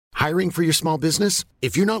Hiring for your small business?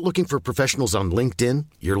 If you're not looking for professionals on LinkedIn,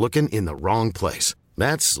 you're looking in the wrong place.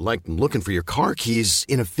 That's like looking for your car keys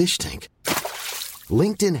in a fish tank.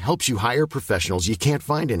 LinkedIn helps you hire professionals you can't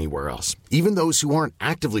find anywhere else, even those who aren't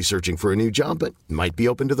actively searching for a new job but might be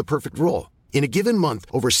open to the perfect role. In a given month,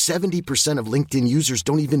 over 70% of LinkedIn users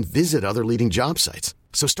don't even visit other leading job sites.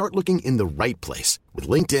 So start looking in the right place. With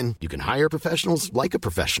LinkedIn, you can hire professionals like a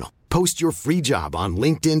professional. Post your free job on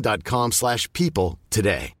linkedin.com/people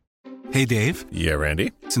today. Hey, Dave. Yeah,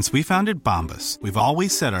 Randy. Since we founded Bombas, we've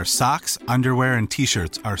always said our socks, underwear, and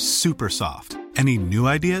T-shirts are super soft. Any new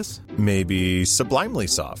ideas? Maybe sublimely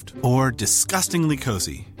soft. Or disgustingly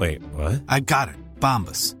cozy. Wait, what? I got it.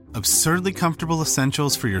 Bombas. Absurdly comfortable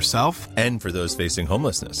essentials for yourself and for those facing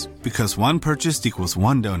homelessness. Because one purchased equals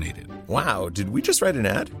one donated. Wow, did we just write an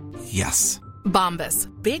ad? Yes. Bombas.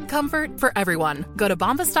 Big comfort for everyone. Go to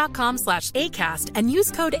bombas.com/ACAST and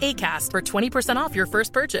use code ACAST for 20% off your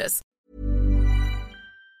first purchase.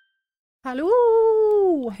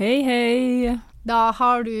 Hallo! Hei, hei. Da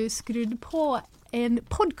har du skrudd på en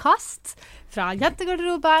podcast fra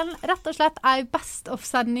Jentegarderoben. Rett og slett en best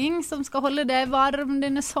of-sending som skal holde deg varm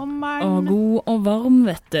denne sommeren. Og god og varm,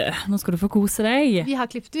 vet du. Nå skal du få kose deg. Vi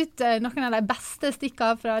har klippet ut noen av de beste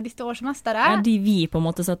stikkene fra dette årssemesteret. Ja, de vi på en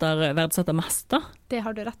måte verdsetter mest, da. Det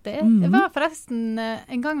har du rett i. Det var forresten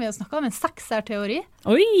en gang vi har snakket om en sekserteori.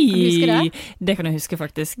 Oi! Kan du huske det? Det kan jeg huske,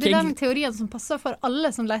 faktisk. Det er den teorien som passer for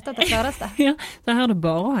alle som leter etter kjæreste. Ja, så her er det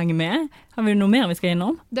bare å henge med. Har vi noe mer vi skal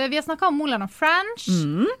innom? Vi har snakket om Moulin og French.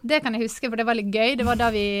 Det kan jeg huske, for det var litt gøy. Det var da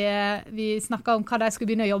vi snakket om hva de skulle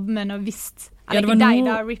begynne å jobbe med når visst. Eller ikke deg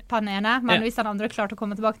da, Rip han ene, men hvis han andre klarte å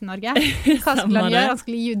komme tilbake til Norge. Hva skulle han gjøre? Han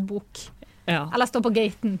skulle gi ut bok. Ja. Eller stå på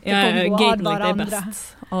gaten til Kongo og advare andre.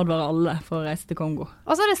 Best. Advare alle for å reise til Kongo.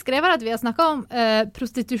 Og så har det skrevet at vi har snakket om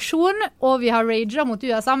prostitusjon, og vi har raget mot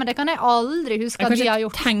USA, men det kan jeg aldri huske at vi har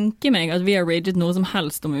gjort. Jeg kan ikke tenke meg at vi har raget noe som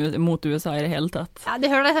helst mot USA i det hele tatt. Ja, det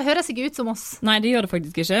høres ikke ut som oss. Nei, det gjør det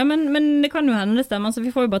faktisk ikke, men det kan jo hende det stemmer, så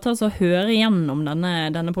vi får jo bare ta oss og høre gjennom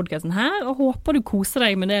denne podcasten her, og håper du koser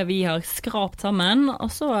deg med det vi har skrapt sammen, og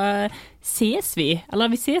så ses vi, eller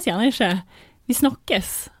vi ses gjerne ikke. Vi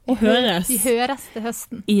snakkes og høres. Vi høres til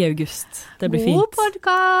høsten. I august. Det blir fint. God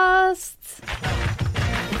podcast!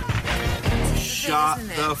 Shut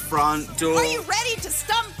the front door. Are you ready to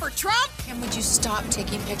stump for Trump? And would you stop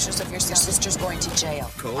taking pictures of your sister's going to jail?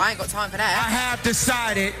 Cool. I ain't got time for that. I have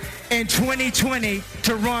decided in 2020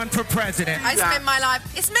 to run for president. I spend my life...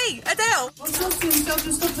 It's me, Adele. Så synes jeg at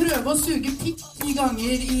du skal prøve å suge pikk 10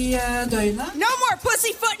 ganger i døgnet. No more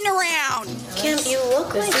pussyfooting around. Kim, you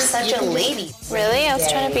look like such a lady. Really? I was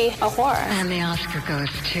trying to be a whore. And the Oscar goes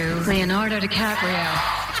to Leonardo DiCaprio.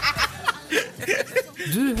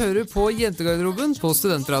 Du hører på Jentegarderoben på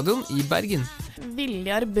Studentradioen i Bergen.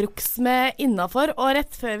 Viljar Bruks med Innafor, og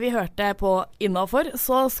rett før vi hørte på Innafor,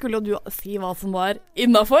 så skulle jo du si hva som var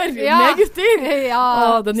innafor med gutter.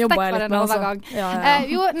 Ja, den jobba jeg litt med, altså.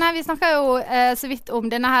 Vi snakket jo så vidt om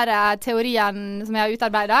denne her teorien som jeg har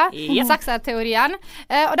utarbeidet, sekserteorien,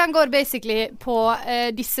 og den går basically på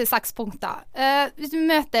disse 6 punkter. Hvis du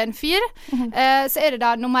møter en fyr, så er det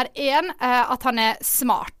da nummer 1 at han er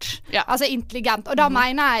smart, altså intelligent, og da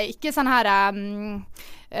mener jeg ikke sånn her...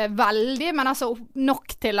 veldig, men altså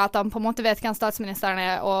nok til at han på en måte vet hvem statsministeren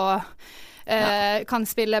er og kan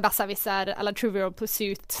spille besserwisser eller Trivial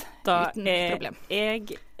Pursuit uten problem.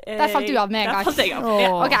 Der falt du av med en gang.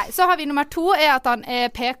 Ok, så har vi nummer 2 er at han er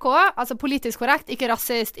PK, altså politisk korrekt, ikke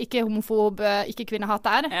rasist, ikke homofob, ikke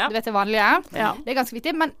kvinnehater. Du vet det vanlige. Det er ganske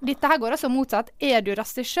viktig, men dette her går også motsatt. Er du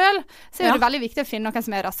rasist selv, så er det veldig viktig å finne noen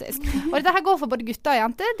som er rasist. Og dette her går for både gutter og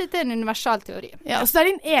jenter. Dette er en universal teori. Ja, så det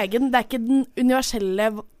er din egen, det er ikke den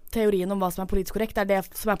universelle teorien om hva som er politisk korrekt, det er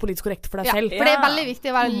det som er politisk korrekt for deg selv. For det er veldig viktig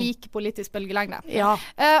å være lik politisk bølgelengde.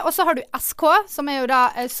 Og så har du SK, som er jo da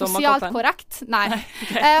sosialt korrekt. Nei.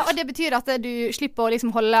 Og det betyr at du slipper å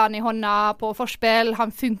liksom holde han i hånda på forspill,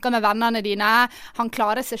 han funker med vennene dine, han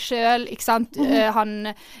klarer seg selv, ikke sant?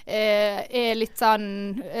 Han er litt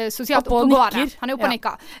sånn sosialt oppegående. Han er oppe og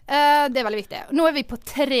nikker. Det er veldig viktig. Nå er vi på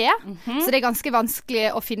 3, så det er ganske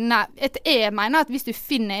vanskelig å finne. Jeg mener at hvis du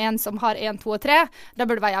finner en som har 1, 2 og 3, da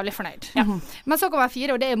bør du være jævlig fornøyd. Men så kommer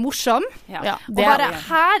 4, og det er morsom. Og bare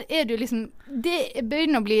her er du liksom, det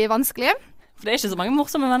begynner å bli vanskelig. For det er ikke så mange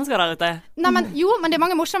morsomme mennesker der ute. Nei, men det er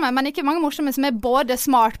mange morsomme, men ikke mange morsomme som er både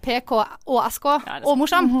smart, PK og SK, og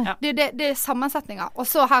morsom. Det er sammensetninger. Og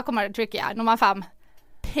så her kommer det tricky her, nummer 5.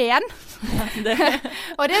 pen.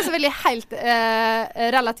 Og det er selvfølgelig helt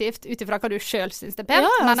relativt ut ifra hva du selv synes det er pent.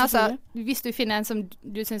 Men altså, hvis du finner en som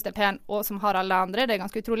du synes det er pen, og som har alle andre, det er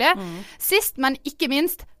ganske utrolig. Sist, men ikke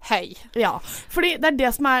minst, høy. Ja, fordi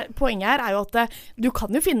det som er poenget her, er jo at du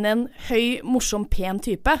kan jo finne en høy, morsom, pen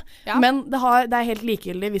type, men det er helt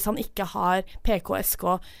likegyldig hvis han ikke har PK, SK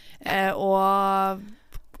og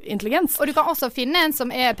intelligens. Og du kan også finne en som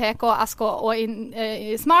er PK, SK og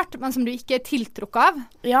smart, men som du ikke er tiltrukket av.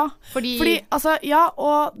 Ja, fordi altså,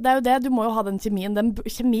 og det er jo det, du må jo ha den kjemien.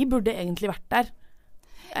 Kjemi burde egentlig vært der.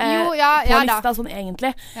 På lista sånn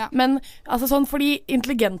egentlig. Men altså sånn, fordi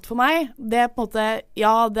intelligent for meg, det er på en måte,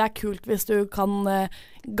 det er kult hvis du kan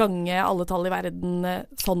gange alle tall i verden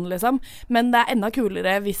sånn liksom, men det er enda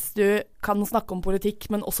kulere hvis du kan snakke om politikk,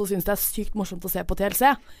 men også synes det er sykt morsomt å se på TLC.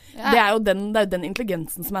 Det er jo den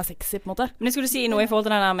intelligensen som er sexy på en måte. Men jeg skulle si noe i forhold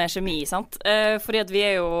til den der med kjemi, sant? Fordi at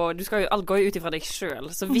alt går jo ut ifra deg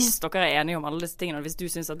selv, så hvis dere er enige om alle disse tingene, og hvis du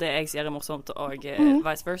synes at det jeg sier er morsomt og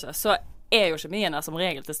vice versa, så er jo kjemien der som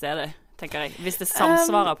regel til stede, tenker jeg, hvis det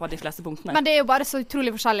samsvarer på de fleste punktene. Men det er jo bare så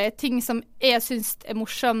utrolig forskjellig. Ting som jeg synes er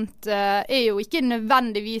morsomt, er jo ikke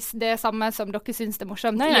nødvendigvis det samme som dere synes er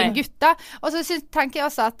morsomt i en gutt. Og så tenker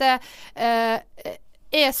jeg også at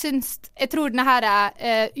jeg tror denne her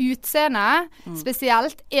utseendet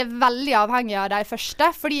spesielt er veldig avhengig av de første,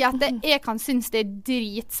 fordi at jeg kan synes det er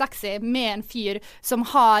dritsexy med en fyr som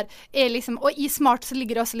liksom, og i smart så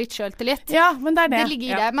ligger det også litt selvtillit. Ja, men det er det. Det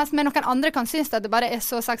ligger i det, mens med noen andre kan synes at det bare er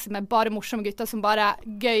så sexy med bare morsomme gutter som bare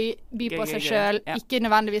gøy, by på seg selv, ikke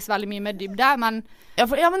nødvendigvis veldig mye med dybde, men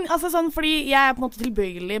men altså sånn, fordi jeg er på en måte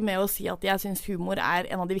tilbøyelig med å si at jeg synes humor er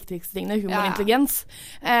en av de viktigste tingene, humor og intelligens,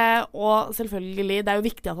 og selvfølgelig, det er jo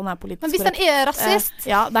viktig at han er politisk korrekt. Men hvis han er rasist,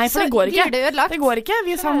 nei, for det går ikke. Blir det ødelagt. Det går ikke.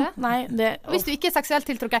 Hvis du ikke er seksuelt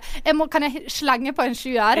tiltrukket, kan jeg slenge på en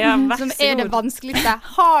 7-er, som er det vanskeligste.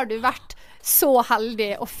 Har du vært så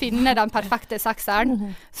heldig å finne den perfekte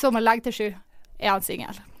 6-eren, så må du legge til 7. Er han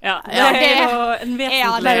singel? Ja, det er jo en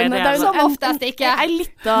vesentlig det som oftest ikke. Det er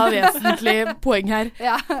litt av vesentlig poeng her.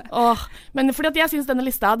 Men fordi at jeg synes denne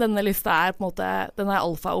lista er på en måte, den er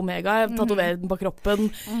alfa og omega, tatover den på kroppen,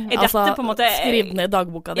 altså på en måte, skriv den i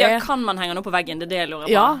dagboka di. Kan man henge den opp på veggen, det er det jeg lurer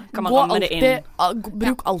på. Kan man ramme det inn?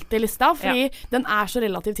 Bruk alltid lista, fordi den er så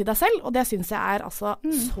relativ til deg selv, og det synes jeg er altså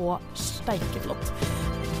så steikeflott.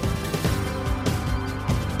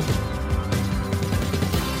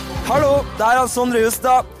 Hallo, det er Sondre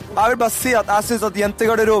Justad. Jeg vil bare si at jeg synes at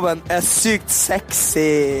jentegarderoben er sykt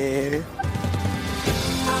sexy.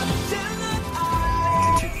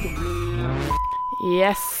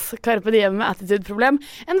 Yes, Carpe Diem med attitude-problem.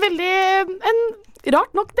 En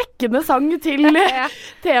rart nok dekkende sang til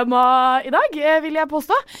temaet i dag, vil jeg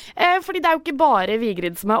påstå. Fordi det er jo ikke bare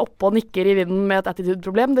Vigrid som er oppe og nikker i vinden med et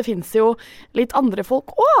attitude-problem. Det finnes jo litt andre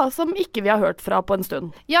folk også, som ikke vi har hørt fra på en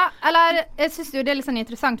stund. Ja, eller jeg synes jo det er litt sånn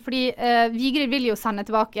interessant, fordi Vigrid vil jo sende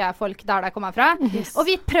tilbake folk der de kommer fra. Og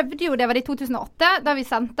vi prøvde jo, det var i 2008, da vi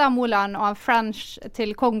sendte Moland og French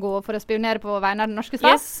til Kongo for å spionere på vegne av den norske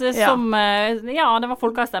stat. Det var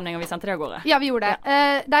folkeavstemning, og vi sendte det av gårde. Ja, vi gjorde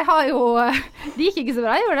det. De har jo... De gikk ikke så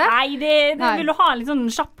bra, gjorde det? Nei, vil du ha en litt sånn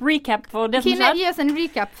kjapp recap for det som skjer? Gi oss en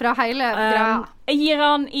recap fra hele greia. Jeg gir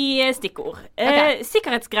han i stikkord.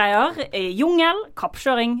 Sikkerhetsgreier, jungel,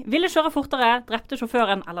 kappkjøring, ville kjøre fortere, drepte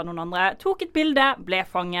sjåføren eller noen andre, tok et bilde, ble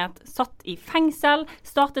fanget, satt i fengsel,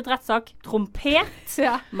 startet rettssak, trompet,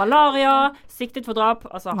 malaria, siktet for drap,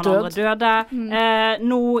 altså han andre døde,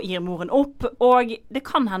 nå gir moren opp, og det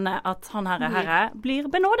kan hende at han herre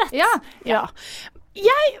blir benådet. Ja.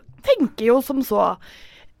 Jeg tenker jo som så,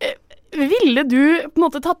 ville du på en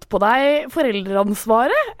måte tatt på deg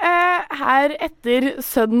foreldreansvaret her etter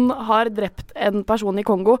sønnen har drept en person i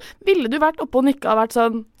Kongo? Ville du vært oppe og nikket og vært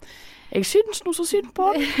sånn, jeg synes noe så synd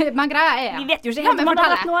på han? Men greia er... Vi vet jo ikke helt om han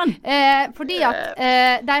har drept noen. Fordi at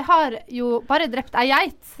de har jo bare drept ei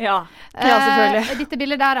geit. Ja, selvfølgelig. Dette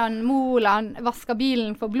bildet der han Moland vasker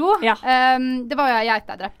bilen for blod. Det var jo ei geit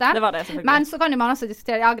de drepte. Det var det, selvfølgelig. Men så kan jo man også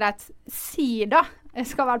diskutere, greit, si da. Jeg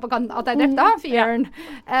skal være på kanten at jeg drepte fyren.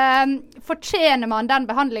 Fortjener man den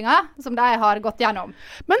behandlingen som de har gått gjennom?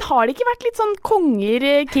 Men har det ikke vært litt sånn konger,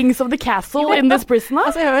 kings of the castle in this prison?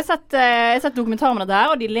 Altså, jeg har jo sett dokumentarer med det der,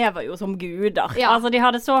 og de lever jo som guder. Altså, de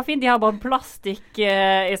har det så fint. De har bare plastikk,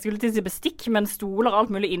 jeg skulle til å si bestikk, men stoler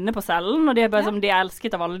alt mulig inne på cellen, og de er bare som de er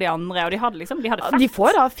elsket av alle de andre, og de hadde fett. De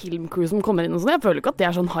får da filmcrew som kommer inn og sånn. Jeg føler ikke at det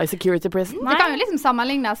er sånn high security prison. Det kan jo liksom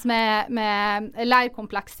sammenlignes med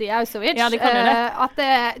leirkompleks i Auschwitz. Ja, det kan jo det. at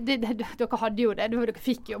dere hadde jo det. Dere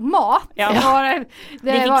fikk jo mat. Ja. Det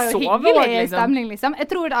var jo hyggelig stemning, liksom. Jeg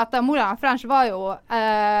tror at Moulin French var jo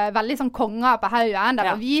veldig sånn konger på haugen. De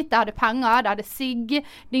var hvite, de hadde penger, de hadde sigg.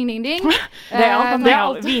 Ding, ding, ding. Det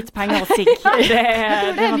er hvit penger og sigg.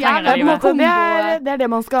 Det er det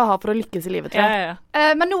man skal ha for å lykkes i livet, tror jeg.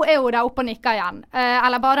 Men nå er jo de oppe og nikker igjen.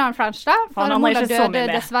 Eller bare han French da. For Moulin døde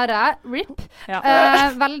dessverre. RIP.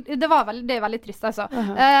 Det er veldig trist, altså.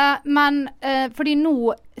 Men fordi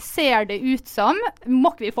nå ser det ut som må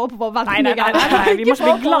ikke vi få på forventninger. Nei, vi må ikke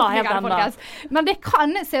bli glad helt enda. Men det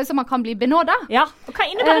kan se ut som man kan bli benådet. Ja, og hva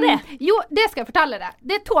innebærer det? Jo, det skal jeg fortelle deg.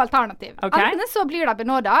 Det er 2 alternativ. Enten så blir de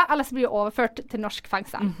benådet, eller så blir de overført til norsk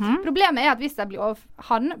fengsel. Problemet er at hvis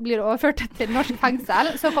han blir overført til norsk fengsel,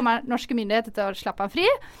 så kommer norske myndigheter til å slappe han fri.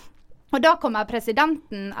 Og da kommer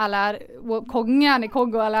presidenten, eller kongen i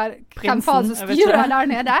Kongo, eller hvem faen som styrer der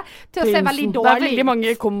nede, til å se veldig dårlig. Det er veldig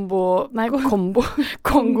mange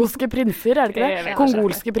kongoske prinser, er det ikke det?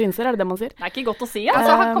 Kongolske prinser, er det man sier? Det er ikke godt å si.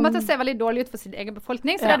 Altså, han kommer til å se veldig dårlig ut for sin egen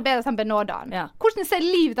befolkning, så det er bedre at han benåder han. Hvordan ser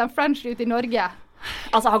livet til French ut i Norge?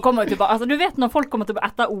 Altså, han kommer jo tilbake. Altså, du vet når folk kommer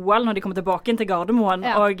tilbake etter OL, når de kommer tilbake inn til Gardermoen,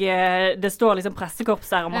 og det står liksom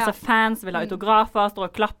pressekorps der, og masse fans vil ha autografer,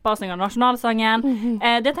 står og klapper, synger nasjonalsangen.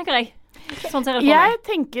 Det tenker jeg. Sånn ser det for meg. Jeg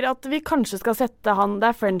tenker at vi kanskje skal sette han, det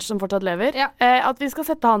er French som fortsatt lever, at vi skal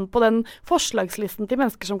sette han på den forslagslisten til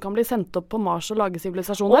mennesker som kan bli sendt opp på Mars og lage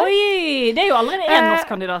sivilisasjoner. Oi, det er jo allerede en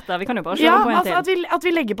norsk kandidat der. Vi kan jo bare kjøre på en til. At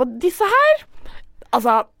vi legger på disse her.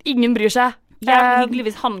 Altså, ingen bryr seg. Det er hyggelig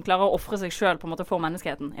hvis han klarer å offre seg selv på en måte for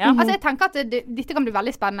menneskeheten. Altså jeg tenker at dette kan bli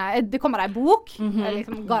veldig spennende. Det kommer en bok,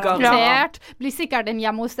 liksom garantert. Blir sikkert en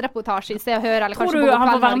hjemme hos-reportasje i Se og Hør, eller tror kanskje du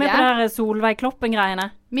han får være med på det der Solveig Kloppen-greiene?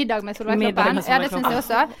 Middag med Solveig Kloppen. Ja, det synes jeg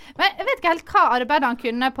også. Men jeg vet ikke helt hva arbeid han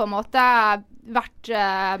kunne på en måte vært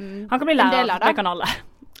han kan bli lærer, det kan alle.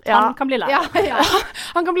 Han kan bli lærer.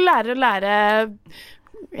 Han kan bli lærer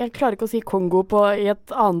jeg klarer ikke å si Kongo i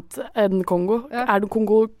et annet enn Kongo. Er det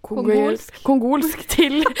kongolsk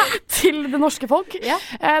til det norske folk?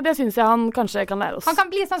 Det synes jeg han kanskje kan lære oss. Han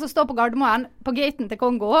kan bli sånn som står på Gardermoen på gaten til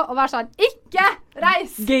Kongo og være sånn, ikke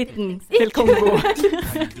reis! Gaten til Kongo.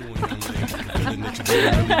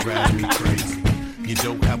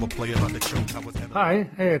 Hei,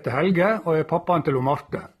 jeg heter Helge og jeg er pappaen til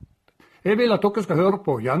Marte. Jeg vil at dere skal høre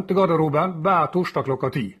på Jentegarderoben hver torsdag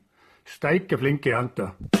klokka 10. Steike flinke jenter.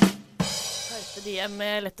 Carpe Diem,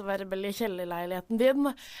 lett å være rebell i kjellerleiligheten din.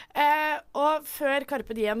 Og før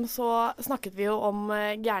Carpe Diem så snakket vi jo om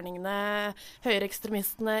gærningene,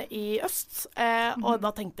 høyreekstremistene i øst. Og da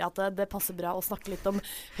tenkte jeg at det passer bra å snakke litt om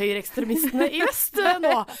høyreekstremistene i øst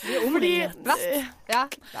nå.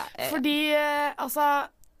 Fordi altså,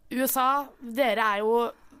 USA, dere er jo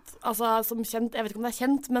som kjent, jeg vet ikke om det er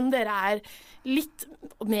kjent, men dere er litt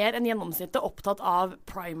mer enn gjennomsnittet opptatt av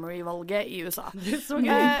primary-valget i USA.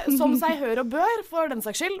 Som seg hør og bør, for den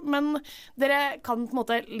saks skyld, men dere kan på en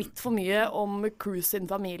måte litt for mye om Cruz sin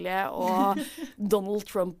familie og Donald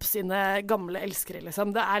Trump sine gamle elskere,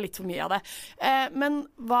 liksom. Det er litt for mye av det. Men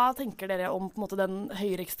hva tenker dere om på en måte den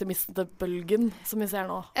høyreekstremistbølgen som vi ser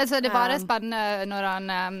nå? Altså, det er bare spennende når han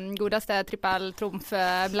godeste Trippel Trumf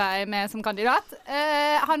ble med som kandidat.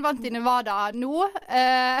 Han vant i Nevada nå.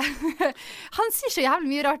 Han sier så jævlig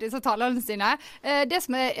mye rart i disse talene sine. Det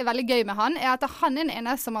som er veldig gøy med han, er at han er den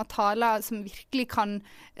ene som har taler som virkelig kan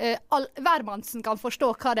hvermannsen kan forstå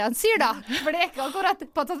hva det er han sier da. For det er ikke akkurat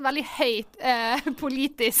på et veldig høyt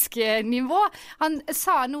politisk nivå. Han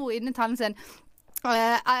sa nå innen talen sin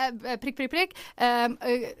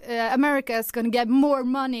America's gonna get more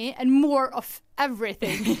money and more of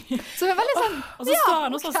everything. Så det er veldig sånn og så står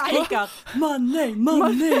han og så skriker money,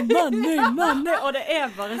 money, money, money. Og det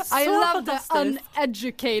er bare så I love fantastisk. The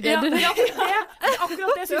uneducated.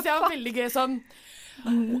 Akkurat det synes jeg var veldig gøy sånn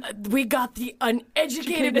we got the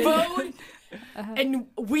uneducated vote and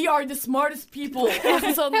we are the smartest people.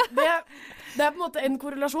 Sånn, det er på en måte en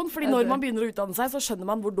korrelasjon, fordi når man begynner å utdanne seg, så skjønner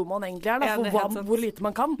man hvor dum man egentlig er, for hvor lite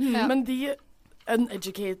man kan. Men de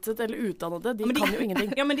uneducated eller utdannede, de kan jo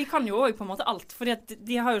ingenting. Ja, men de kan jo også på en måte alt, fordi at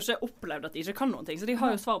de har jo ikke opplevd at de ikke kan noen ting, så de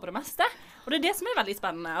har jo svar på det meste. Og det er det som er veldig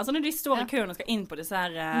spennende. Altså når de står i køen og skal inn på disse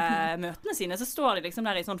her møtene sine, så står de liksom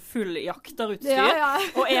der i sånn full jakterutstyr,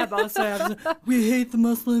 og er bare så we hate the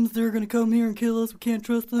Muslims, they're gonna come here and kill us, we can't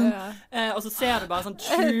trust them. Og så ser du bare sånn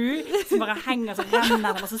som bare henger så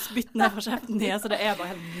renner dem, og så spytter ned fra kjeften deres, så det er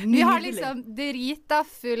bare helt nydelig. Vi har liksom drita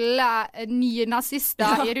fulle nye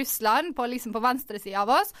nazister i Russland på venstre siden av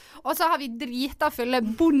oss, og så har vi drita fulle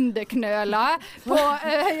bondeknøler på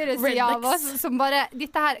høyre siden av oss, som bare,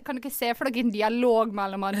 dette her, kan dere se for dere en dialog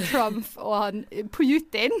mellom han Trump og han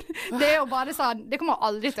Putin? Det er jo bare sånn, det kommer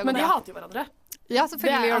aldri til å gå. Men de hater jo hverandre. Ja,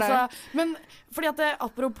 selvfølgelig gjør det. Men fordi at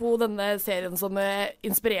apropos denne serien som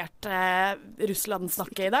inspirerte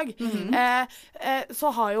Russland-snakket i dag,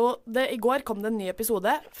 så har jo i går kom det en ny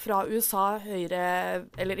episode fra USA,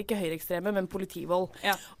 eller ikke høyreekstreme, men politivold.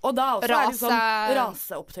 Ja. Og da også er det sånn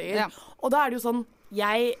raseopptøyer. Ja. Og da er det jo sånn,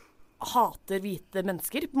 jeg hater hvite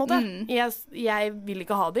mennesker, på en måte. Jeg vil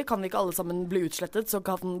ikke ha de. Kan vi ikke alle sammen bli utslettet, så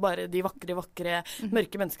kan bare de vakre,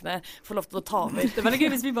 mørke menneskene få lov til å ta over. Det er veldig gøy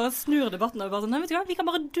hvis vi bare snur debatten og bare sånn, nei, vet du hva, vi kan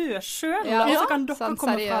bare dø selv, og så kan dere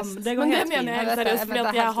komme frem. Det går helt fint. Men det mener jeg helt seriøst, fordi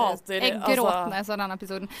at jeg hater... Jeg gråter når jeg så den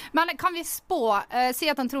episoden. Men kan vi spå, si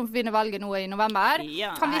at han Trump vinner valget nå i november,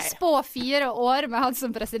 kan vi spå 4 år med han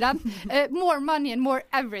som president? More money and more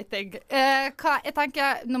everything. Jeg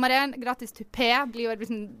tenker, nummer 1, gratis tupé, blir jo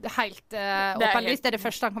liksom helt åpenlyst. Det er det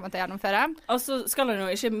første han kommer til å gjennomføre. Og så skal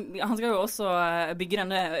han skal jo også bygge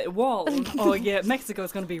denne wallen, og Mexico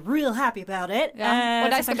is going to be real happy about it. Ja.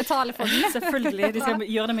 Og de skal betale for den. Selvfølgelig, de skal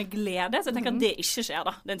gjøre det med glede, så jeg tenker at det ikke skjer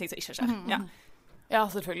da. Det er en ting som ikke skjer. Ja,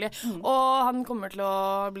 selvfølgelig. Og han kommer til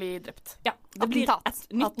å bli drept. Ja, det blir et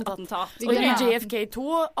nytt attentat. Og i JFK2,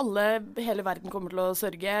 hele verden kommer til å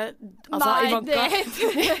sørge. Altså,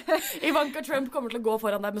 Ivanka Trump kommer til å gå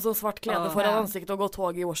foran deg med sånn svart klede foran ansiktet og gå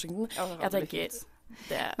tog i Washington. Jeg tenker...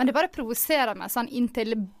 Men det bare provoserer meg sånn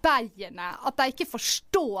inntil beinet at de ikke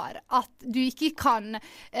forstår at du ikke kan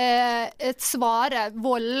svare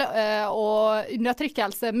vold og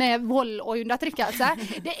undertrykkelse med vold og undertrykkelse.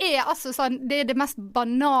 Det er altså sånn, det er det mest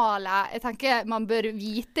banale jeg tenker man bør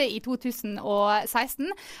vite i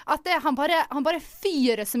 2016, at han bare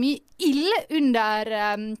fyrer så mye ille under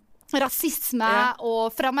rasisme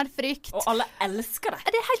og fremmedfrykt. Og alle elsker det.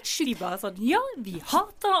 Det er helt sykt. De bare sånn, ja, vi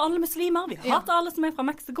hater alle muslimer, vi hater alle som er fra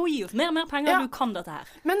Mexico, gi oss mer penger, du kan dette her.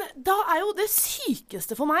 Men da er jo det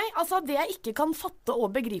sykeste for meg, altså det jeg ikke kan fatte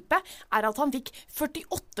og begripe, er at han fikk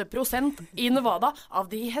 48% i Nevada av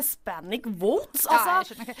de Hispanic votes.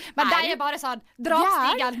 Altså, men de er bare sånn,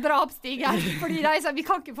 drapstiger, fordi de er sånn, vi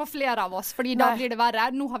kan ikke få flere av oss, fordi da blir det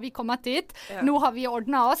verre. Nå har vi kommet hit, nå har vi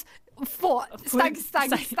ordnet oss,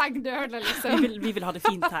 steng dørene, liksom. Vi vil ha det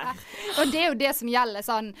fint her. Og det er jo det som gjelder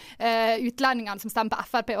sånn utlendingene som stemmer på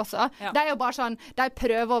FRP også. Det er jo bare sånn, de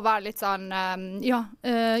prøver å være litt sånn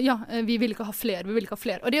vi vil ikke ha flere,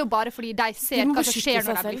 og det er jo bare fordi de ser hva som skjer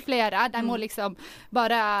når det blir flere. De må liksom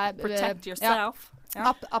bare protect yourself.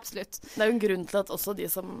 Ja. Absolutt. Det er jo en grunn til at også de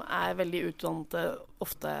som er veldig utdannede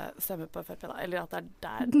ofte stemmer på FRP da, eller at det er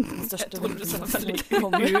der den største Jeg tror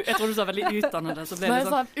du sa veldig utdannede, så ble det sånn. Nei, jeg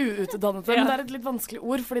sa uutdannede, men det er et litt vanskelig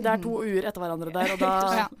ord, fordi det er 2 ord etter hverandre der, og da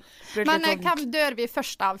blir det Men litt sånn... hvem dør vi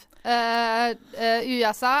først av?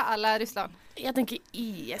 USA eller Russland? Jeg tenker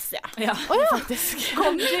IS, faktisk.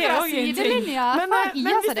 Kom det fra sidelinja? Men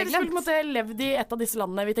hvis dere skulle på en måte levd i et av disse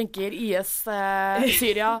landene, vi tenker IS,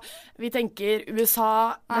 Syria, vi tenker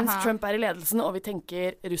USA, mens Trump er i ledelsen, og vi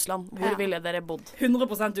tenker Russland. Hvor ville dere bodd?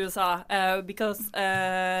 100% USA, because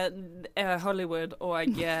Hollywood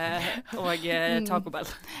og Taco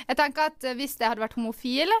Bell. Jeg tenker at hvis jeg hadde vært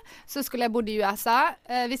homofil, så skulle jeg bodd i USA.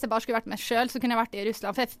 Hvis jeg bare skulle vært meg selv, så kunne jeg vært i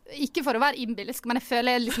Russland. Ikke for å være innbilsk, men jeg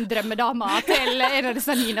føler jeg liksom drømmedama til en av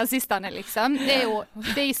disse nynazistene, liksom. Det er jo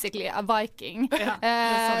basically a viking.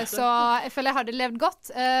 Så jeg føler jeg hadde levd godt,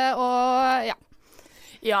 og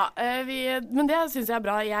men det synes jeg er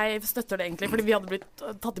bra. Jeg støtter det egentlig, fordi vi hadde blitt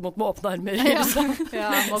tatt imot med åpne armer i Russland.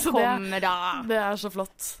 Må komme da. Det er så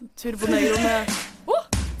flott. Turbonegro med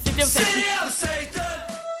City of Satan.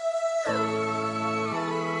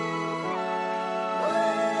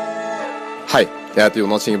 Hei, jeg heter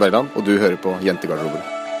Jonas Kinge Bergland, og du hører på Jentegarderoben.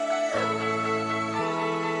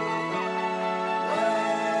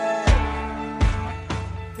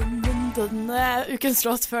 Ukens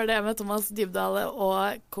låt før det med Thomas Dybdahl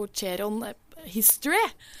og Cocheron History.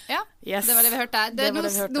 Ja, yes. Det var det vi hørte.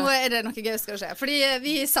 Nå er det noe gøy skal skje. Fordi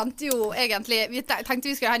vi sendte jo egentlig, vi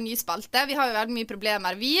tenkte vi skulle ha en ny spalte. Vi har jo veldig mye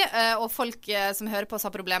problemer, og folk som hører på oss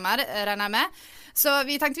har problemer, regner jeg med. Så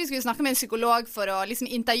vi tenkte vi skulle snakke med en psykolog for å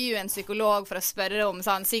liksom intervjue en psykolog for å spørre om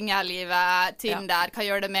sånn singellivet, Tinder, hva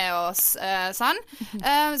gjør det med oss, sånn.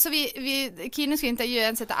 Så Kine skulle intervjue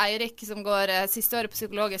en som heter Eirik, som går siste året på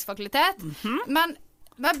psykologisk fakultet. Men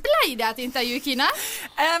ble det et intervju, Kine?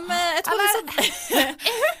 Jeg tror jeg hørte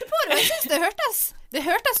på det, og jeg synes det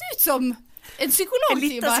hørtes ut som en psykologtime. En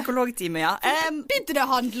liten psykologtime, ja. Begynte det å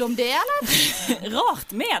handle om det, eller?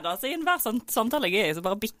 Rart med det, så i enhver samtale jeg er i, så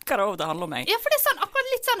bare bikker det over til å handle om meg. Ja, for det er sånn, akkurat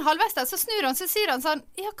litt sånn halvveis der, så snur han, så sier han sånn,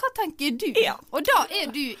 ja, hva tenker du? Ja. Og da er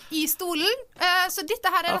du i stolen, så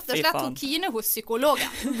dette her er rett og slett Kine hos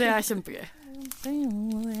psykologen. Det er kjempegøy.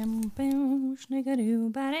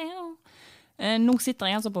 Nå sitter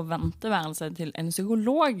jeg altså på venteværelse til en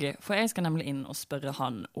psykolog, for jeg skal nemlig inn og spørre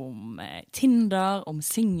han om Tinder, om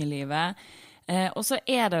singellivet. Og så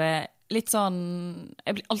det litt sånn,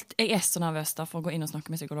 jeg så nervøs da for å gå inn og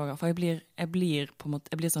snakke med psykologer, for jeg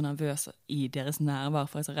blir så nervøs i deres nærvær,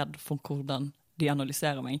 for jeg så redd for hvordan de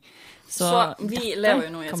analyserer meg. Så vi lever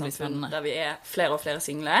jo nå i et samfunn der vi flere og flere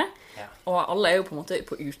single, og alle jo på en måte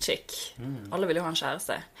på utkikk. Alle vil jo ha en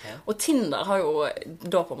kjæreste. Og Tinder har jo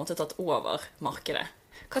da på en måte tatt over markedet.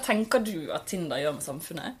 Hva tenker du at Tinder gjør med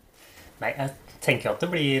samfunnet? Nei, jeg tenker at det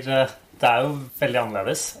jo veldig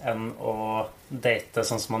annerledes enn å date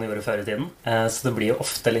sånn som man gjorde før i tiden. Så det blir jo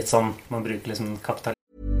ofte litt sånn, man bruker liksom kapital.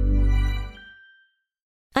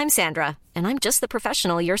 I'm Sandra, and I'm just the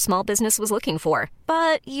professional your small business was looking for.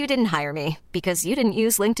 But you didn't hire me because you didn't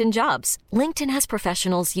use LinkedIn Jobs. LinkedIn has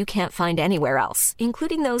professionals you can't find anywhere else,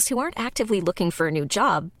 including those who aren't actively looking for a new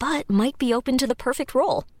job, but might be open to the perfect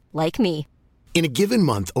role, like me. In a given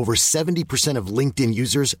month, over 70% of LinkedIn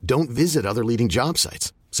users don't visit other leading job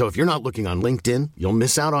sites. So if you're not looking on LinkedIn, you'll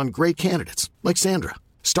miss out on great candidates like Sandra.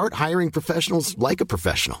 Start hiring professionals like a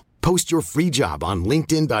professional. Post your free job on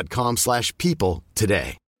linkedin.com/people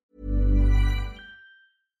today.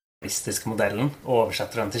 Modellen og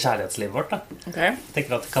oversetter den til kjærlighetslivet vårt. Da. Okay. Jeg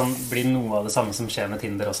tenker at det kan bli noe av det samme som skjer med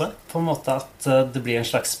Tinder også. På en måte at det blir en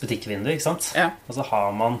slags butikkvindu, ikke sant? Ja. Og så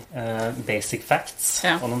har man basic facts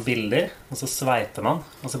og noen bilder, og så sveiper man,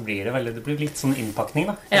 og så blir det blir litt sånn innpakning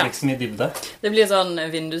da. Det blir ikke så mye dybde. Det blir sånn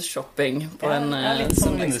vindusshopping på litt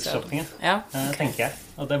sånn vindusshopping, tenker jeg.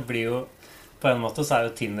 Og det blir jo på en måte så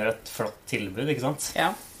jo Tinder et flott tilbud, ikke sant?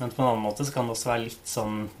 Ja. Men på en annen måte så kan det også være litt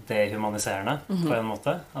sånn dehumaniserende, på en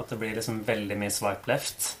måte. At det blir liksom veldig mye swipe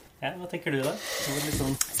left. Ja, hva tenker du da?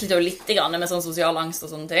 Liksom... Sliter jo litt grann med sånn sosial angst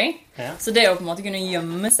og sånne ting. Ja. Så det å på en måte kunne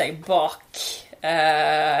gjemme seg bak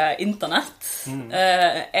internett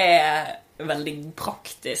veldig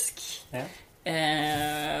praktisk. Ja.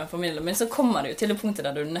 Formidler. Men så kommer det jo til det punktet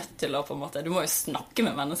der du nødt til å på en måte, du må jo snakke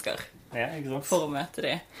med mennesker for å møte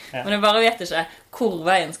dem. Men jeg bare vet ikke hvor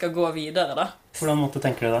veien skal gå videre da. Hvordan måte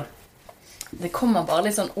tenker du da? Det kommer bare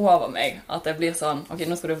litt sånn over meg at det blir sånn, ok,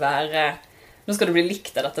 nå skal du bli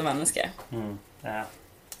likt av dette mennesket.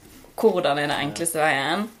 Hvordan den enkleste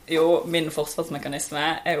veien? Jo, min forsvarsmekanisme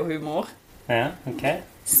jo humor. Ja, ok.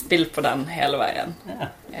 Spill på den hele veien.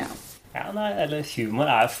 Ja, eller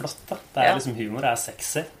humor jo flott da. Liksom, humor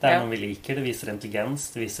sexy. Det noe vi liker, det viser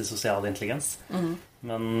intelligens, det viser sosial intelligens.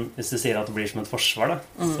 Men hvis du sier at det blir som et forsvar da,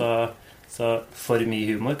 så for mye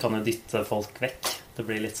humor kan jo dytte folk vekk. Det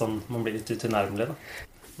blir litt sånn, man blir litt utilnærmelig da.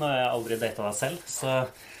 Nå har jeg aldri datet deg selv, så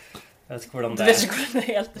jeg vet ikke hvordan det Du vet ikke hvordan det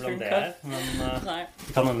helt funker. Men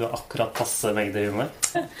det kan jo akkurat passe mengde humor.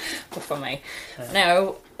 For meg. Men jeg har jo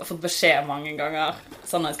fått beskjed mange ganger,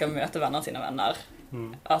 sånn når jeg skal møte venner sine venner,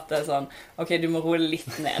 at det sånn, ok, du må roe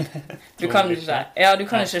litt ned. Du kan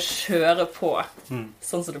ikke kjøre på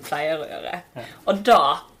sånn som du pleier å gjøre. Og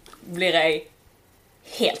da blir jeg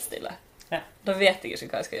helt stille. Da vet jeg ikke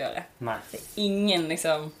hva jeg skal gjøre. Det ingen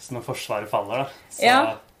liksom... Så når forsvaret faller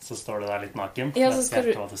da, så står du der litt naken. Ja, så skal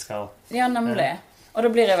du... Ja, nemlig. Og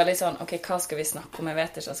da blir jeg veldig sånn, ok, hva skal vi snakke om? Jeg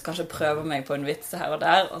vet ikke, så kanskje prøve meg på en vits her og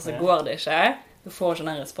der, og så går det ikke. Du får ikke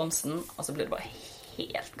den responsen, og så blir det bare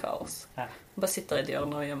helt kaos. Jeg bare sitter i et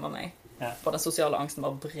hjørne og gjemmer meg. For den sosiale angsten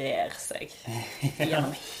bare brer seg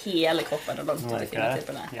gjennom hele kroppen og langt ut i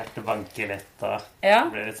fingertippene. Hjertet banker litt, og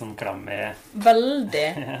det blir litt sånn klam i... Veldig.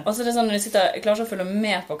 Og så det sånn, når jeg klarer ikke å følge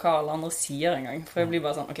med på hva alle andre sier en gang, for jeg blir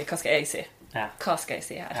bare sånn, ok, hva skal jeg si? Hva skal jeg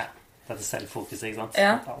si her? Dette selvfokuset, ikke sant?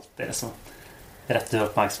 Alt sånn retter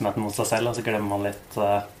oppmerksomheten mot seg selv, og så glemmer man litt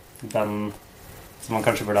den som man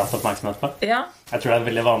kanskje burde hatt oppmerksomhet på. Jeg tror det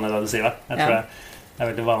veldig vanlig det du sier da. Jeg tror det et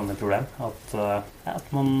veldig vanlig problem at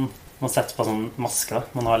man setter på sånn maske da.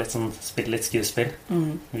 Man har litt sånn, spiller litt skuespill,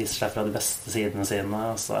 viser seg fra de beste sidene sine,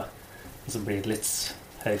 og så blir det litt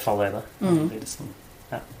høy fallhøyde. Det blir litt sånn,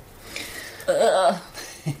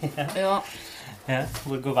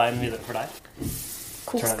 hvor går veien videre for deg?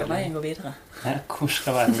 Hvor skal veien gå videre? Hvor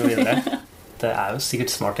skal veien gå videre? Det jo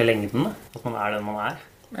sikkert smart i lengden da, at man den man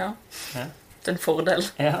Det en fordel.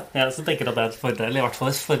 Så tenker jeg at det et fordel, i hvert fall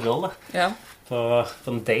et forhold da. På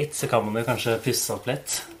en date så kan man jo kanskje pusse opp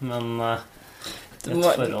litt, men et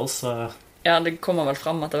forhold så... Ja, det kommer vel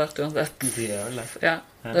frem etter hvert uansett. Det gjør vel det. Ja,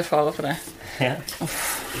 det fare for det.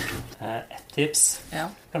 Et tips.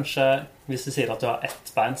 Kanskje, hvis du sier at du har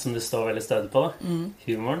ett bein som du står veldig stødig på,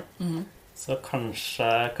 humoren, så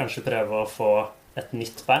kanskje prøve å få et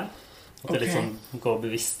nytt bein. At du liksom går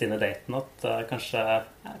bevisst inn i daten, at kanskje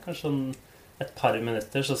et par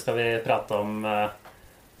minutter så skal vi prate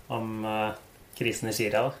om krisen i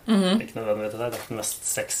Syria da. Ikke nødvendigvis det er det mest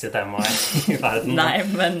sexy temaet i verden. Nei,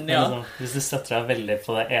 men ja. Liksom, hvis du støtter deg veldig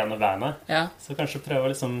på det ene benet, så kanskje prøve å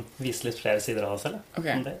liksom vise litt flere sider av deg selv.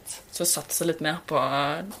 Okay. Så satse litt mer på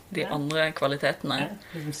de andre kvalitetene.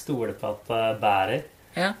 Liksom stole på at det bærer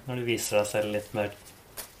når du viser deg selv litt mer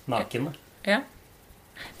naken. Ja,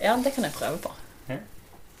 det kan jeg prøve på.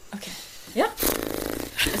 Ok, jeg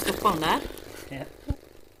stopper den der.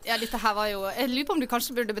 Ja, dette her var jo... Jeg lurer på om du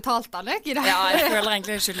kanskje burde betalt han, ikke? Ja, jeg føler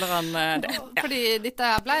egentlig jeg skylder han det. Fordi dette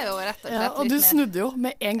ble jo rett og slett og du snudde jo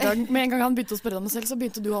med en gang. Med en gang han begynte å spørre deg om selv, så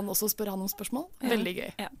begynte han også å spørre han om spørsmål. Veldig gøy.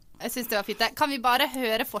 Ja. Jeg synes det var fint. Kan vi bare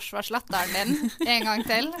høre forsvarslatteren din en gang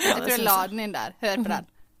til? Jeg tror jeg la den inn der. Hør på den.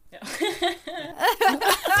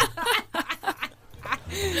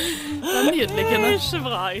 Det er nydelig, Kenne. Ikke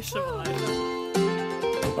bra.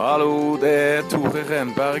 Hallo, det Tore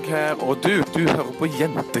Renberg her, og du hører på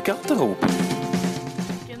Jentegarderoben.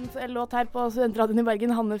 En låt her på Studentradioen i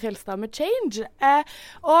Bergen, Hanne Fjellstad med Change.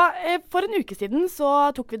 For en uke siden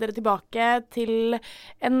så tok vi dere tilbake til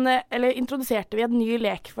eller introduserte vi en ny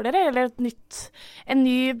lek for dere, eller en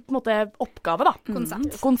ny på en måte oppgave da.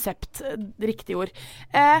 Konsept, riktig ord.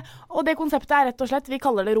 Og det konseptet er rett og slett, vi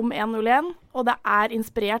kaller det Rom 101, og det er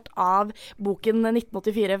inspirert av boken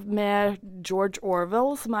 1984 med George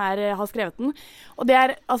Orwell, som har skrevet den. Og det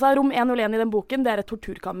er, altså Rom 101 i den boken, det er et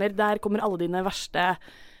torturkammer, der kommer alle dine verste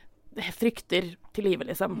frykter til livet,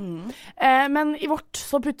 liksom. Men i vårt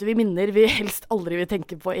så putter vi minner vi helst aldri vil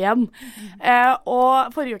tenke på igjen.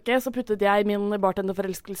 Og forrige uke så puttet jeg min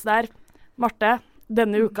bartenderforelskelse der. Marte,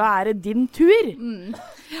 denne uka er det din tur.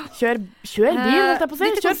 Kjør bil, holdt jeg på å si.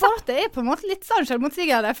 Dette konseptet er på en måte litt sånn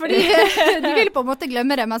selvmotsigende, fordi du vil på en måte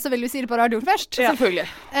glemme det, men så vil du si det på radioen først. Selvfølgelig.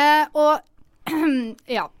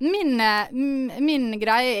 Ja, min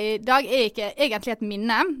greie i dag er ikke egentlig et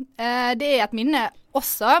minne. Det er et minne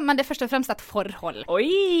også, men det er først og fremst et forhold.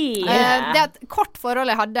 Oi! Det er et kort forhold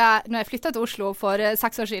jeg hadde når jeg flyttet til Oslo for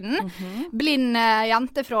 6 år siden. Blind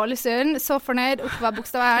jente fra Ålesund, så fornøyd, oppover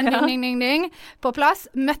Bogstadveien, ding, på plass,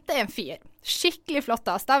 møtte en fyr. Skikkelig flott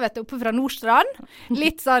da, vet du, oppe fra Nordstrand.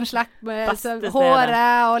 Litt sånn slekk med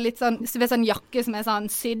håret, og litt sånn, sånn jakke som er sånn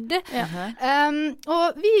sydd.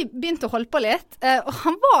 Og vi begynte å holde på litt, og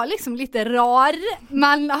han var liksom litt rar,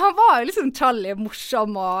 men han var jo liksom Charlie,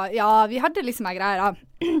 morsom, og ja, vi hadde liksom en greie da.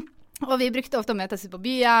 Og vi brukte ofte å møtes på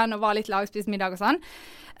byen, og var litt lagspist middag og sånn.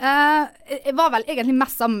 Jeg var vel egentlig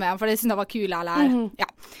mest sammen med han, for jeg synes han var kul, eller ja.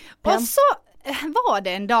 Og så var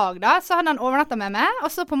det en dag da, så hadde han overnattet med meg,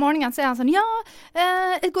 og så på morgenen så er han sånn, ja,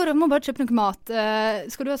 jeg går og må bare kjøpe noe mat,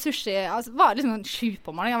 skal du ha sushi? Altså, var liksom sånn 7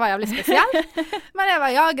 på morgenen, var jævlig spesielt, men jeg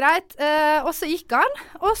var, ja, greit, og så gikk han,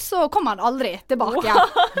 og så kom han aldri tilbake igjen.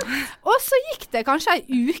 Og så gikk det kanskje en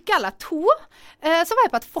uke eller 2, så var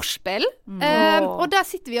jeg på et forspill, og der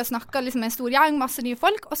sitter vi og snakker liksom med en stor gjeng, masse nye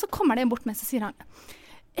folk, og så kommer det en bort med, så sier han,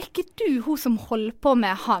 er ikke du hun som holder på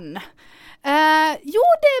med han? Jo,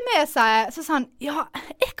 det er med seg. Så sa han, ja,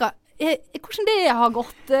 hvordan det har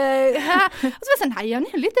gått? Og så var jeg sånn, nei, han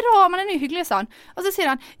er jo litt rar, men han er jo hyggelig, sa han. Og så sier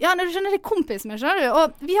han, ja, når du skjønner, det er kompis med, skjønner du, og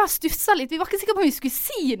vi har stusset litt, vi var ikke sikre på om vi skulle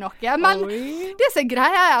si noe, men det som er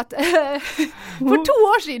greia er at for 2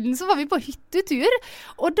 år siden så var vi på hyttetur,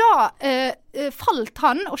 og da falt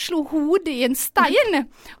han og slo hodet i en stein,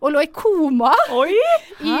 og lå i koma i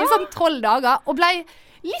sånn 12 dager, og ble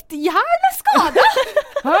litt hjerneskade.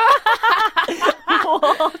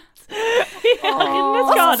 Hjerneskade? Og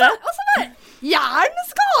så var det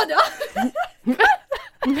hjerneskade.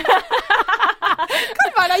 Kan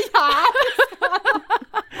det være hjerneskade?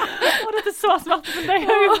 Dette er så smart for deg å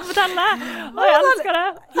fortelle. Hjerneskade.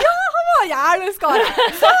 Ja, han var hjerneskade.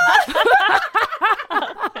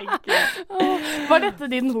 Var dette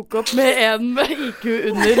din hookup med en med IQ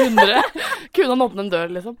under 100? Kunne han åpne en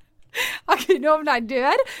dør, liksom? Han kunne åpne en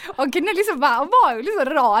dør, han kunne liksom han var jo liksom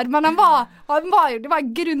rar, men han var jo, det var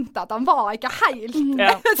en grunn til at han var ikke helt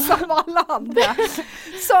som alle andre.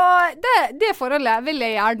 Så det forholdet vil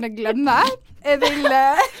jeg gjerne glemme. Jeg vil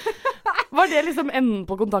Var det liksom enden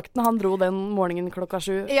på kontakten han dro den morgenen klokka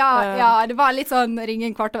 7? Ja, det var litt sånn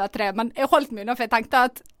ringen 2:15, men jeg holdt meg unna, for jeg tenkte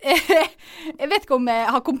at jeg vet ikke om jeg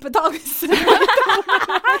har kompetanse.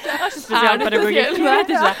 Spesialpedagogikk, jeg vet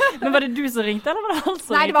ikke. Men var det du som ringte, eller var det han som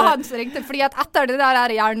ringte? Nei, det var han som ringte, fordi at etter det der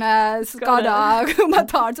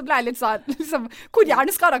hjerneskada-kommentaren, så ble jeg litt sånn, liksom, hvor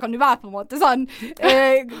hjerneskada kan du være, på en måte? Sånn,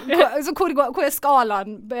 hvor er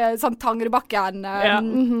skalaen? Sånn Tangerudbakken?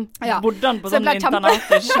 Bodde han på sånn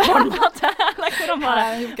internatisk måte?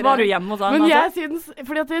 Var du hjemme hos han? Men jeg synes,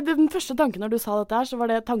 fordi at den første tanken når du sa dette her, så var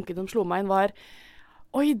det tanken som slo meg inn var,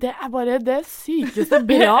 Oi, det bare det sykeste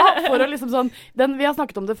bra for å liksom sånn vi har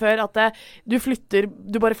snakket om det før, at du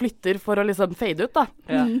bare flytter for å liksom fade ut, da.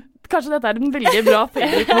 Ja. Kanskje dette en veldig bra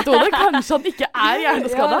fade-ut-metode. Kanskje han ikke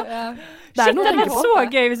hjerneskada. Det hadde vært så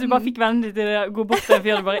gøy hvis du bare fikk vennen din til å gå bort til en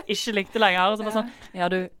fyr du bare ikke likte lenger, og så bare sånn, ja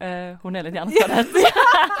du, hun litt hjerneskadet.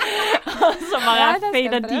 Og så bare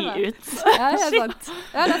fader de ut. Ja, det sant.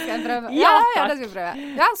 Ja, det skal jeg prøve. Ja, det skal jeg prøve.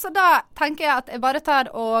 Ja, så da tenker jeg at jeg bare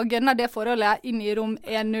tar og gønner det forholdet inn i rom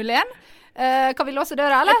 101. Kan vi låse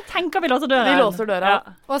døra, eller? Jeg tenker vi låser døra. Vi låser døra.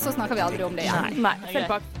 Ja. Og så snakker vi aldri om det igjen. Nei,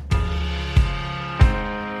 selvpakt.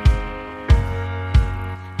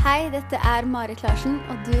 Hei, dette Marit Larsen,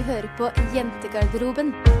 og du hører på Jentegarderoben.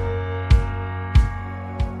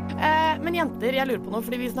 Men jenter, jeg lurer på noe,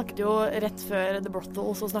 fordi vi snakket jo rett før The Brothel,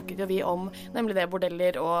 så snakket jo vi om nemlig det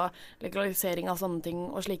bordeller og legalisering av sånne ting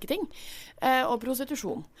og slike ting, og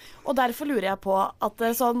prostitusjon. Og derfor lurer jeg på at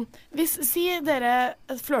sånn, si dere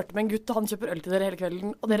flørter med en gutt, og han kjøper øl til dere hele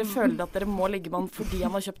kvelden, og dere føler at dere må ligge med han fordi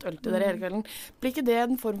han har kjøpt øl til dere hele kvelden, blir ikke det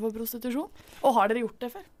en form for prostitusjon? Og har dere gjort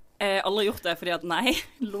det før? Aldri gjort det, fordi at nei,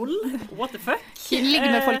 lol, what the fuck?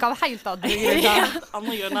 Ligge med folk av helt andre grunner.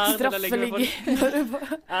 Andre grunner til å ligge med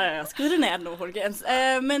folk. Ja, skru det ned nå, folkens.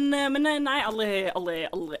 Men nei,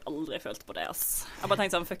 aldri følt på det, ass. Jeg bare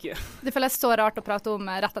tenkte sånn, fuck you. Det føles så rart å prate om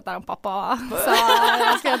rett etter om pappa. Så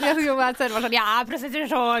jeg skal sånn, ja,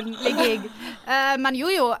 prostitusjon, ligging. Men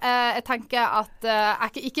jo, jeg tenker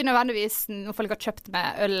at ikke nødvendigvis når folk har kjøpt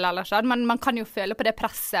med øl eller sånn, men man kan jo føle på det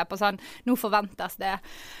presset på sånn, nå forventes det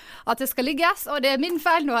at det skal ligges, og det min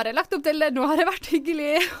feil, nå har jeg lagt opp til det, nå har det vært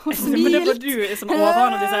hyggelig og smilt. Men det var du som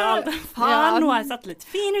overhånd, og de sier alt. Faen, nå har jeg sett litt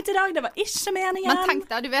fin ut i dag, det var ikke meningen. Men tenk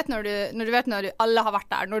deg, du vet når du alle har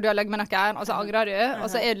vært der, når du har løgget med noen, og så angrer du, og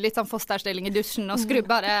så er du litt sånn fosterstilling i dusjen, og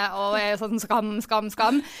skrubber det, og er sånn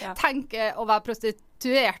skam. Ja. Tenk å være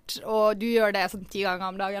prostituert, og du gjør det sånn 10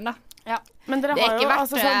 ganger om dagen da. Ja. Men dere det er har ikke jo, verdt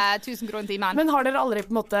altså, sånn, 1000 kroner timen. Men har dere aldri på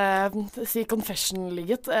en måte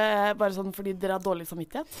confession-ligget, bare sånn fordi dere har dårlig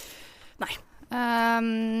samvittighet? Nei.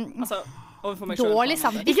 Altså, overfor meg selv. Dårlig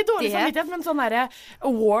samvittighet? Ikke dårlig samvittighet, men sånn derre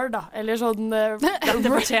award, da. Eller sånn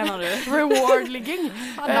det fortjener du. Reward-ligging.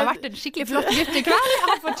 Han har vært en skikkelig flott gutt i kveld.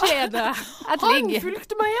 Han fortjener et ligg. Han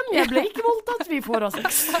fulgte meg hjem. Jeg ble ikke voldtatt. Vi får ha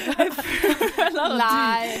sex.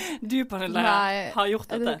 Nei. Du Pernille, har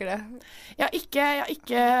gjort dette. Jeg har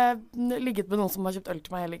ikke ligget med noen som har kjøpt øl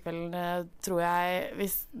til meg hele kvelden, tror jeg.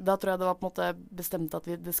 Da tror jeg det var på en måte bestemt at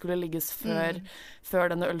det skulle ligges før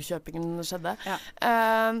denne ølkjøpingen skjedde. Ja.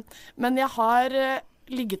 Men jeg har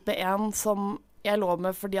ligget med en som jeg lå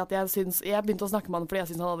med fordi at jeg begynte å snakke med han fordi jeg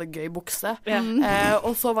syntes han hadde gøy bukse. Ja.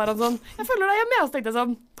 Og så var han sånn, jeg føler deg hjemme. Og så tenkte jeg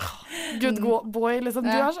sånn, good boy, liksom,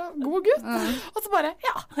 du er så god gutt. Og så bare,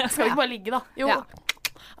 skal vi ikke bare ligge da? Jo,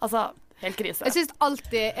 altså... Helt krise. Jeg synes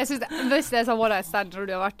alltid, hvis det er sånn one night stand når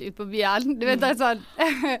du har vært ute på byen, du vet det er sånn,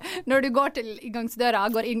 når du går til inngangsdøra,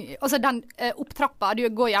 går inn, og så den opptrappa, du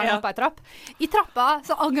går gjerne opp på en trapp. I trappa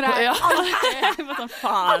så angrer jeg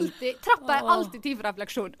alltid. Trappa er alltid tid for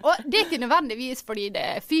refleksjon. Og det er ikke nødvendigvis fordi det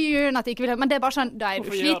er fyren, at jeg ikke vil, men det er bare sånn, da er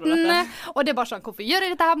du sliten, og det er bare sånn, hvorfor gjør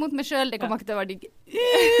jeg dette her mot meg selv? Det kommer ikke til å være digg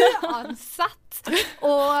uansett.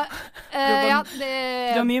 Og du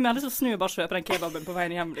har mye mer lyst til å snu og bare kjøpe den kebaben på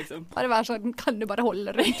veien hjem, liksom. Bare være sånn, kan du bare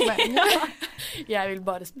holde rundt meg? Jeg vil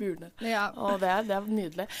bare spurne. Ja. Og det er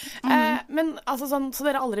nydelig. Men altså sånn, så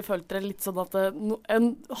dere har aldri følt dere litt sånn at en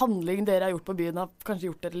handling dere har gjort på byen har kanskje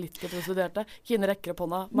gjort dere litt prostituerte? Kine rekker opp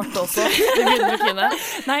hånda. Marte også. Vi begynner med Kine.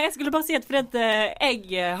 Nei, jeg skulle bare si at fordi at jeg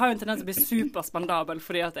har jo en tendens til å bli superspandabel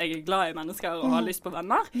fordi at jeg er glad i mennesker og har lyst på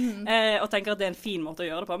venner, og tenker at det er en fin måte å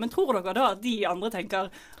gjøre det på. Men tror dere da at de andre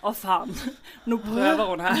tenker, å faen, nå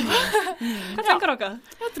prøver hun her. Hva tenker dere?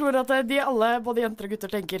 Jeg tror at de alle, både jenter og gutter,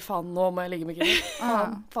 tenker, faen, nå må jeg ligge med Kine.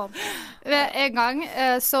 Faen. En gang,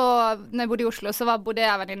 så når jeg bodde i Oslo, så bodde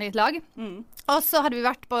jeg venninne i et lag. Og så hadde vi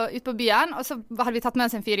vært ute på byen, og så hadde vi tatt med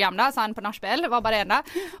oss en fyr hjem da, så han på nachspiel, var bare en da.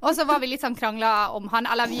 Og så var vi litt sånn kranglet om han,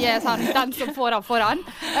 eller vi er sånn, den som får han foran.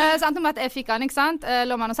 Så endte med at jeg fikk han, ikke sant,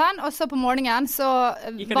 lå med han hos han, og så på morgenen så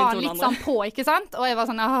var han litt sånn på, ikke sant? Og jeg var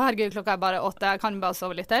sånn, herregud, klokka er bare 8, jeg kan bare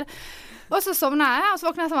sove litt til. Og så sovnet jeg, og så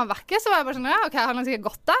våknet jeg som var vekke, så var jeg bare sånn, ok, han har sikkert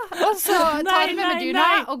gått da. Og så tar jeg med dyna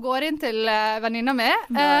og går inn til venninna mi,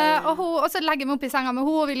 og så legger jeg meg opp i senga med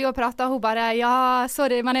henne, og vil jo prate, og hun bare, ja,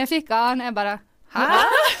 sorry, men jeg fikk han. Jeg bare, hæ?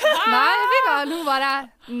 Nei, jeg fikk han. Hun bare,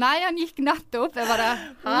 nei, han gikk nettopp. Jeg bare,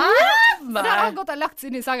 hæ? der har han gått og lagt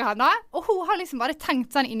seg inn i senga henne, og hun har liksom bare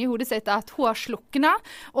tenkt sånn inni hodet sitt at hun har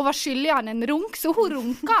sluknet, og var skyldig han en runk, så hun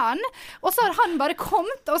runket han, og så har han bare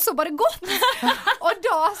kommet, og så bare gått. Og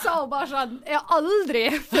da sa hun bare sånn, jeg har aldri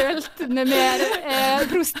følt meg mer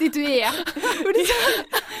prostituert.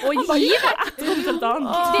 Og gi meg et rom til et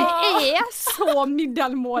annet. Det så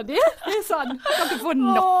middelmådig. Det sånn, kan ikke få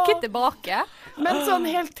noe tilbake. Men sånn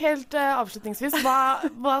helt avslutningsvis,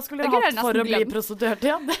 hva skulle dere hatt for å bli prostituerte?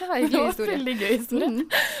 Ja, det var en veldig gøy historie.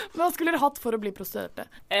 Hva skulle dere hatt for å bli prostituerte?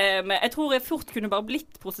 Men jeg tror jeg fort kunne bare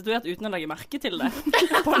blitt prostituert uten å legge merke til det,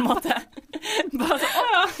 på en måte. Bare så,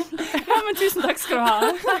 ja, men tusen takk skal du ha.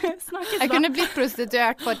 Jeg kunne blitt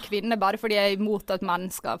prostituert for kvinner bare fordi jeg er imot at menn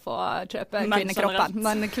skal få kjøpe kvinnekroppen.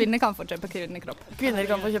 Men kvinner kan få kjøpe kvinnekropp. Kvinner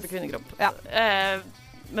kan få kjøpe kvinnekropp. Ja.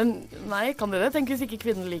 Men nei, kan du det? Tenk hvis ikke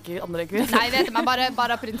kvinner liker andre kvinner. Nei, vet du, men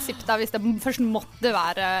bare prinsipp da, hvis det først måtte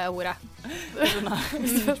være hore.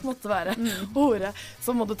 Hvis det først måtte være hore,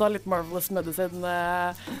 så må du ta litt Marvelous Medicine,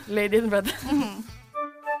 Lady in Red.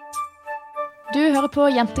 Du hører på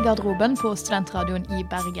Jentegarderoben på Studentradioen i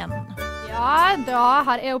Bergen. Ja, da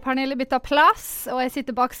har jeg og Pernille byttet plass, og jeg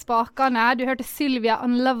sitter bak spakene. Du hørte Sylvia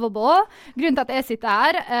Unlovable. Grunnen til at jeg sitter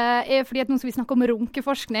her, er fordi at nå skal vi snakke om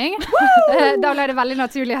runkeforskning. Da ble det veldig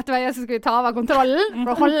naturlig at det var jeg som skulle ta over kontrollen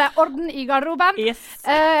for å holde orden i garderoben. Yes.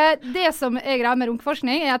 Det som jeg greier med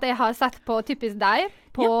runkeforskning, er at jeg har sett på Typisk deg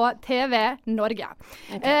på TV Norge.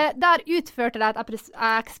 Okay. Der utførte de et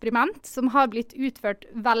eksperiment som har blitt utført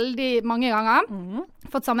veldig mange ganger.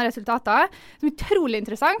 Fått samme resultater. Som er utrolig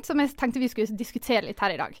interessant, som jeg tenkte vi skulle diskutere litt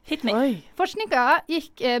her i dag. Hit me. Forskningen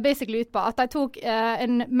gikk basically ut på at de tok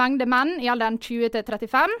en mengde menn i alderen 20 til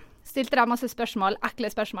 35, stilte dem masse spørsmål,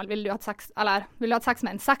 ekle spørsmål. Vil du hatt sex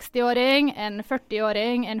med en 60-åring, en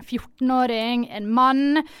 40-åring, en 14-åring, en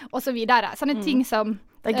mann, og så videre. Sånne ting som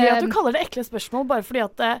det er gøy at du kaller det ekle spørsmål, bare fordi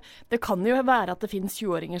at det kan jo være at det finnes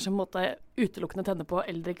 20-åringer som måtte utelukkende tenne på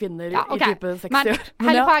eldre kvinner i type 60 år. Men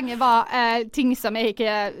hele poenget var ting som jeg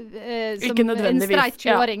ikke som en streit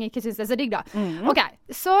 20-åring ikke synes det er så digg da. Ok,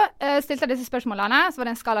 så stilte jeg disse spørsmålene, så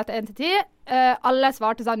var det en skala til 1 til 10. Alle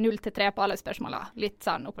svarte sånn 0 til 3 på alle spørsmålene. Litt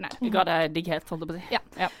sånn opp og ned. Du ga det digghet, sånn å si.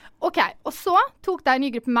 Ja. Ok, og så tok de en ny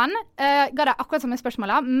gruppe menn, ga de akkurat samme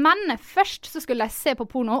spørsmålene, men først så skulle de se på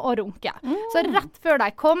porno og runke. Så rett før de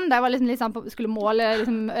kom, de var litt sånn skulle måle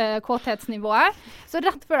kåthetsnivået, så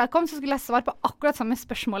rett før de kom så skulle de svare på akkurat samme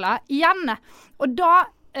spørsmålet igjen. Og da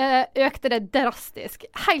økte det drastisk.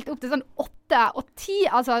 Helt opp til sånn 8 og 10,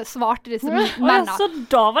 altså svarte disse mennene. Så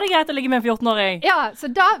da var det greit å ligge med en 14-åring? Ja, så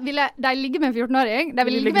da ville de ligge med en 14-åring, de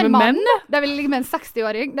ville ligge med en mann, de ville ligge med en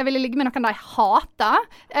 60-åring, de ville ligge med noen de hater.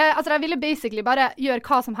 Altså de ville basically bare gjøre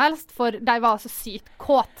hva som helst, for de var så sykt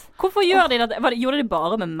kåt. Hvorfor gjør de det? Gjorde de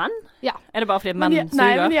bare med menn? Ja. Er det bare fordi menn suger?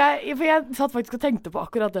 Nei, men jeg satt faktisk og tenkte på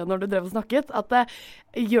akkurat det når du drev og snakket, at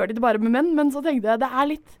gjør de det bare med menn, men så tenkte jeg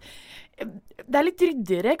det er litt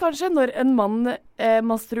ryddigere kanskje når en mann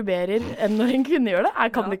masturberer enn når en kvinne gjør det.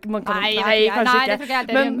 Kanskje ikke.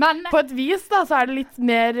 Men på et vis da, så er det litt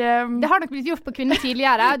mer Det har nok blitt gjort på kvinner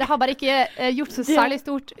tidligere. Det har bare ikke gjort så særlig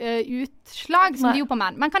stort utslag som de gjorde på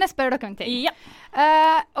menn. Men kan jeg spørre dere en ting? Ja.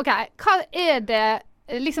 Ok, hva er det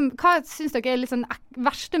liksom, hva synes dere er litt sånn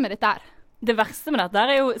verste med dette her? Det verste med dette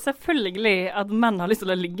er jo selvfølgelig at menn har lyst til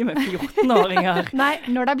å ligge med 14-åringer. Nei,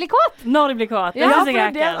 når de blir kåt. Når de blir kåt. Ja, for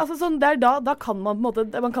det, altså sånn, da kan man på en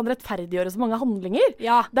måte, man kan rettferdiggjøre så mange handlinger.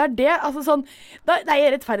 Ja. Det er det, altså sånn, jeg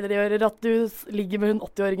rettferdiggjør at du ligger med hun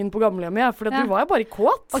 80-åringen på gamlehjemmet, for du var jo bare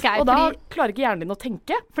kåt, og da klarer ikke hjernen din å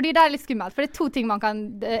tenke. Fordi det er litt skummelt, for det er 2 ting man kan,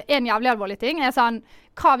 en jævlig alvorlig ting er sånn,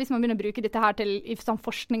 hva hvis man begynner å bruke dette her til i sånn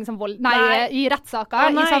forskning som i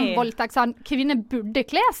rettssaker, i sånn voldtekt, sånn, kvinner burde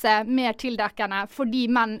kle seg mer tildekkende fordi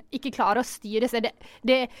menn ikke klarer å styre seg.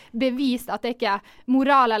 Det er bevist at det ikke er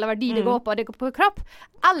moral eller verdi det går på, det går på kropp.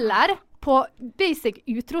 Eller på basic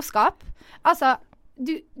utroskap. Altså,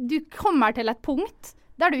 du kommer til et punkt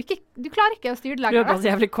der du klarer ikke å styre det lenger. Du er bare så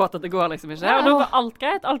jævlig kåt at det går liksom ikke. Og da går alt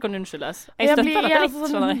greit, alt kan unnskyldes. Jeg støtter dette litt,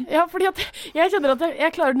 skjønner jeg. Ja, fordi at jeg kjenner at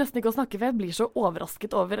jeg klarer nesten ikke å snakke, for jeg blir så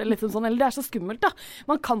overrasket over, eller det er så skummelt da.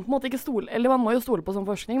 Man kan på en måte ikke stole, eller man må jo stole på sånn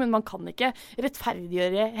forskning, men man kan ikke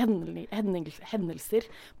rettferdiggjøre hendelser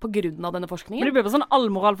på grunn av denne forskningen. Men det blir bare sånn all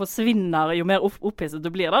moral forsvinner jo mer opphisset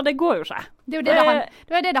du blir da. Det går jo ikke. Det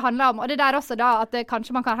er jo det handler om, og det der også da, at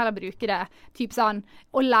kanskje man kan heller bruke det, typ sånn,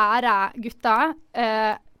 å lære gutter,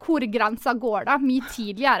 hvor grensa går da, mye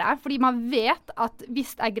tidligere, fordi man vet at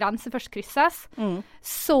hvis en grense først krysses,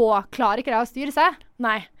 så klarer ikke det å styre seg.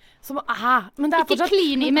 Nei, Men det ikke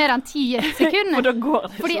klin I mer enn 10 sekunder. For da går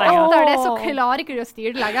det Fordi etter det så klarer ikke du å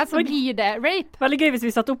styre det lenger, så blir det rape. Veldig gøy hvis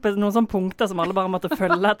vi satt opp noen sånne punkter som alle bare måtte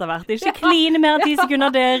følge etter hvert. Ikke klin mer enn 10 sekunder,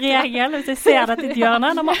 det regel. Hvis jeg ser dette I et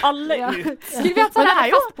hjørne, da må alle ut. Skulle vi hatt sånn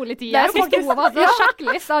her fastpolitiet? Det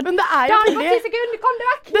Men det jo veldig 10 sekunder, kom det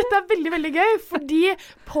vekk! Dette veldig, veldig gøy, fordi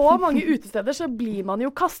på mange utesteder så blir man jo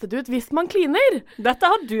kastet ut hvis man kliner. Dette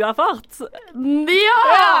har du erfart.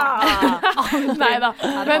 Ja! Neida.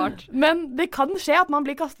 Men det kan skje at man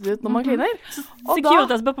blir kastet ut når man kliner.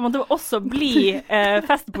 Securitas bør på en måte også bli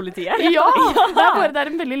festpolitiet. Ja, det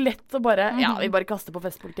en veldig lett å bare, vi bare kaster på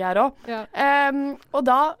festpolitiet her også. Og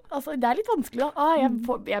da, altså, det litt vanskelig da.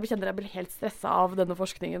 Jeg kjenner jeg blir helt stresset av denne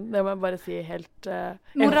forskningen. Det må jeg bare si helt...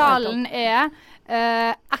 Moralen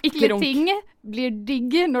ekle ting blir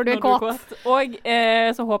digg når du kåt. Og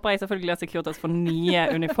så håper jeg selvfølgelig at Securitas får nye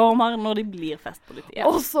uniformer når de blir festpolitiet.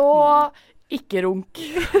 Og så ikke runk.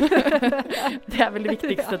 Det vel det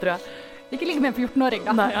viktigste, tror jeg. Ikke ligge med en 14-åring,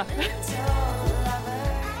 da. Nei.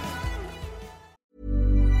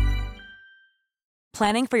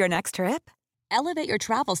 Planning for your next trip? Elevate your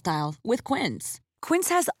travel style with Quince. Quince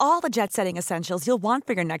has all the jet-setting essentials you'll want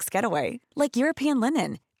for your next getaway, like European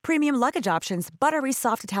linen, premium luggage options, buttery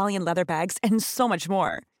soft Italian leather bags, and so much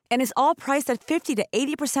more. And is all priced at 50 to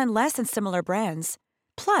 80% less than similar brands.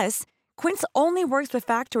 Plus, Quince only works with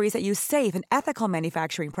factories that use safe and ethical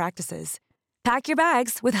manufacturing practices. Pack your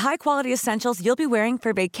bags with high-quality essentials you'll be wearing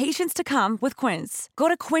for vacations to come with Quince. Go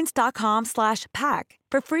to quince.com/pack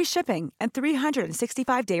for free shipping and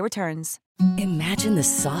 365-day returns. Imagine the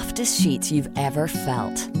softest sheets you've ever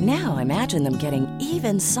felt. Now imagine them getting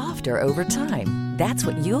even softer over time. That's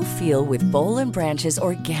what you'll feel with Boll & Branch's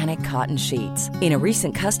organic cotton sheets. In a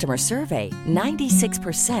recent customer survey,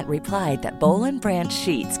 96% replied that Boll & Branch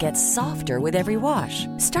sheets get softer with every wash.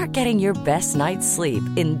 Start getting your best night's sleep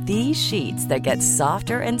in these sheets that get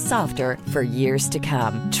softer and softer for years to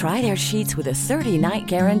come. Try their sheets with a 30-night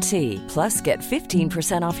guarantee. Plus, get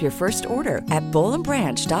 15% off your first order at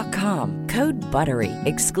bollandbranch.com. Code BUTTERY.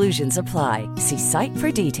 Exclusions apply. See site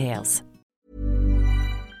for details.